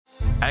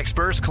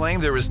Experts claim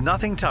there is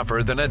nothing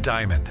tougher than a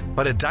diamond.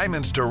 But at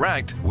Diamonds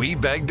Direct, we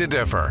beg to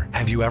differ.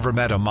 Have you ever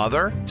met a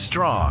mother?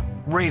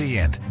 Strong,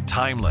 radiant,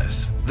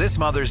 timeless. This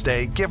Mother's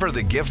Day, give her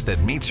the gift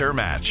that meets her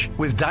match.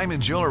 With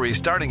diamond jewelry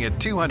starting at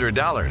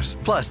 $200.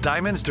 Plus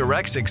Diamonds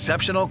Direct's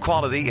exceptional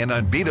quality and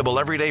unbeatable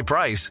everyday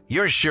price,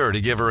 you're sure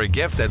to give her a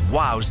gift that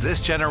wows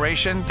this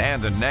generation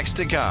and the next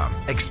to come.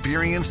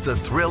 Experience the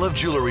thrill of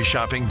jewelry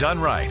shopping done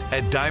right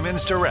at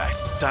Diamonds Direct.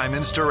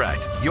 Diamonds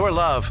Direct. Your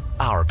love,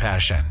 our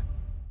passion.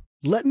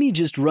 "Let me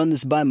just run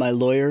this by my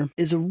lawyer"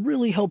 is a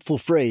really helpful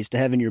phrase to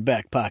have in your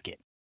back pocket.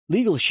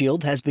 Legal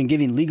Shield has been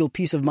giving legal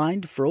peace of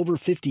mind for over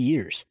 50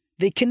 years.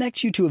 They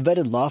connect you to a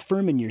vetted law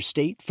firm in your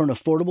state for an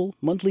affordable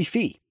monthly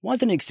fee.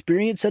 Want an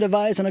experienced set of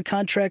eyes on a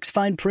contract's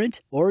fine print?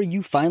 Or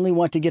you finally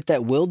want to get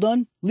that will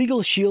done?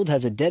 Legal Shield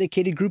has a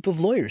dedicated group of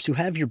lawyers who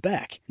have your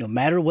back, no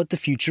matter what the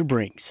future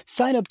brings.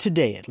 Sign up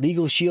today at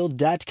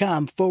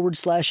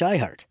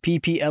LegalShield.com/iHeart.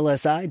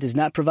 PPLSI does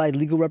not provide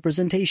legal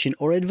representation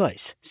or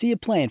advice. See a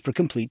plan for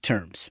complete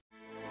terms.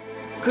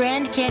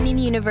 Grand Canyon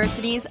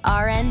University's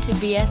RN to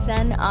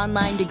BSN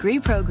online degree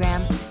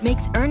program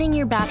makes earning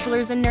your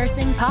bachelor's in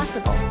nursing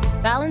possible.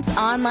 Balance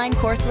online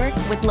coursework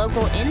with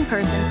local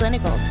in-person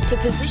clinicals to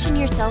position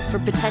yourself for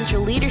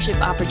potential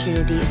leadership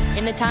opportunities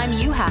in the time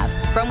you have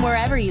from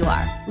wherever you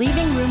are,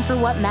 leaving room for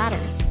what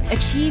matters.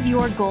 Achieve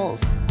your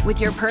goals with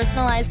your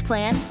personalized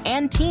plan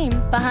and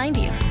team behind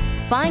you.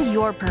 Find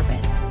your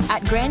purpose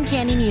at Grand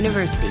Canyon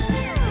University.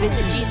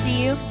 Visit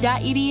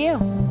gcu.edu.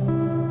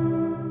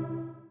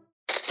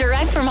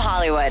 Direct from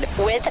Hollywood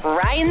with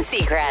Ryan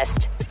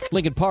Seacrest.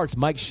 Linkin Park's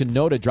Mike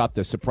Shinoda dropped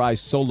a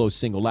surprise solo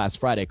single last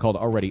Friday called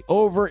Already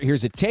Over.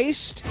 Here's a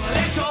taste.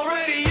 It's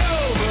already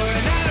over,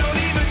 and I don't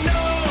even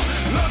know.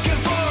 Looking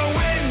for a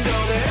window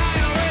that I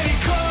already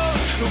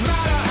closed. No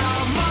matter how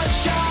much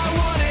I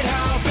want it,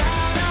 how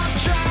bad I've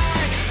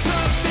tried,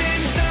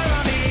 nothing's there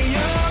on the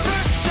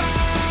other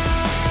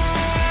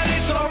side.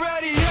 It's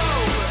already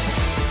over.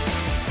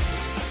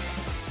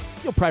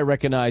 You'll probably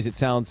recognize it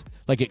sounds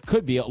like it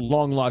could be a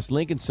long-lost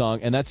Linkin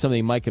song, and that's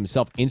something Mike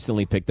himself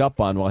instantly picked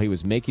up on while he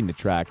was making the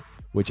track,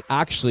 which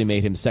actually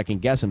made him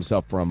second-guess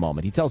himself for a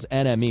moment. He tells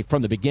NME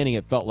from the beginning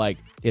it felt like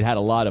it had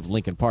a lot of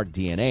Linkin Park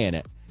DNA in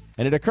it,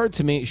 and it occurred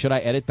to me, should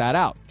I edit that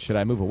out? Should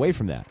I move away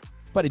from that?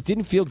 But it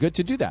didn't feel good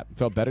to do that. It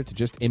felt better to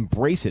just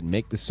embrace it and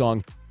make the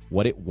song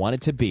what it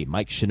wanted to be.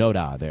 Mike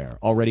Shinoda there.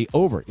 Already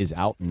Over is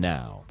out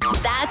now.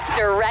 That's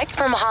Direct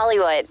from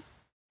Hollywood.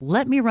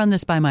 "Let me run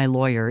this by my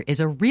lawyer" is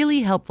a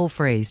really helpful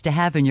phrase to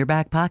have in your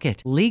back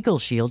pocket. Legal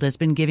Shield has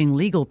been giving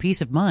legal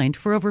peace of mind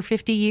for over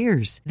 50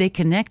 years. They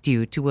connect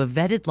you to a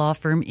vetted law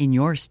firm in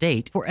your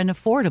state for an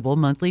affordable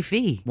monthly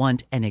fee.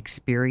 Want an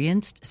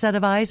experienced set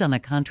of eyes on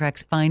a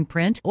contract's fine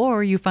print?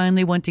 Or you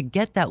finally want to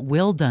get that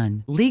will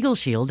done? Legal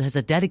Shield has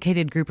a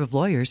dedicated group of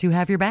lawyers who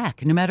have your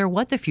back, no matter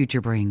what the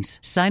future brings.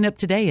 Sign up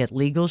today at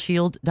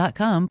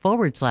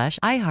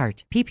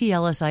LegalShield.com/iHeart.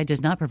 PPLSI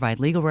does not provide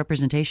legal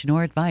representation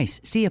or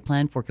advice. See a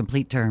plan for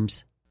complete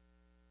terms.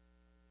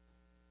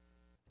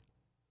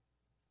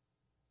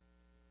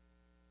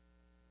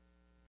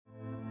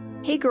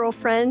 Hey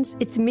girlfriends,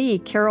 it's me,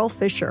 Carol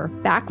Fisher,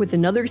 back with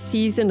another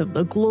season of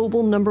the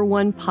global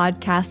 #1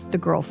 podcast, The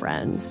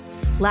Girlfriends.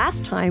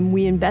 Last time,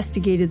 we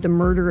investigated the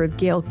murder of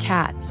Gail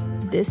Katz.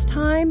 This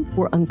time,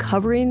 we're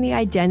uncovering the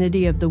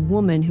identity of the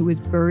woman who was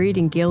buried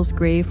in Gail's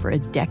grave for a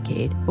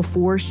decade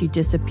before she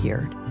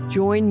disappeared.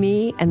 Join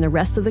me and the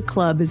rest of the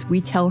club as we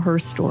tell her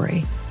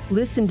story.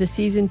 Listen to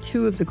Season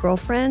 2 of The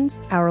Girlfriends,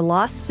 Our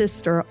Lost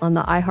Sister on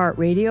the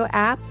iHeartRadio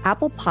app,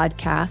 Apple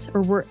Podcasts,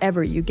 or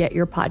wherever you get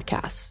your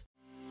podcasts.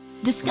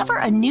 Discover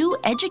a new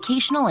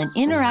educational and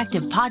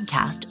interactive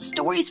podcast,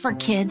 Stories for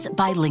Kids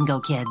by Lingo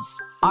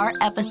Kids. Our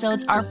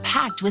episodes are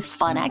packed with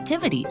fun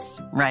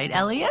activities. Right,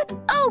 Elliot?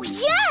 Oh,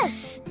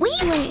 yes! We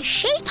went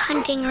shape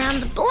hunting around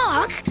the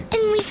block,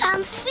 and we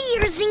found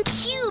spheres and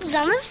cubes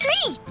on the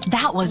street.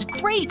 That was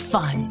great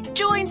fun.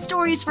 Join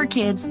Stories for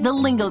Kids, the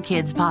Lingo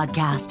Kids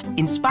podcast,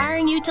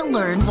 inspiring you to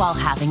learn while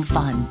having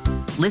fun.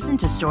 Listen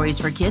to Stories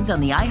for Kids on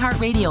the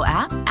iHeartRadio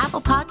app,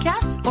 Apple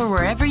Podcasts, or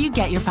wherever you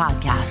get your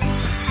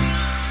podcasts.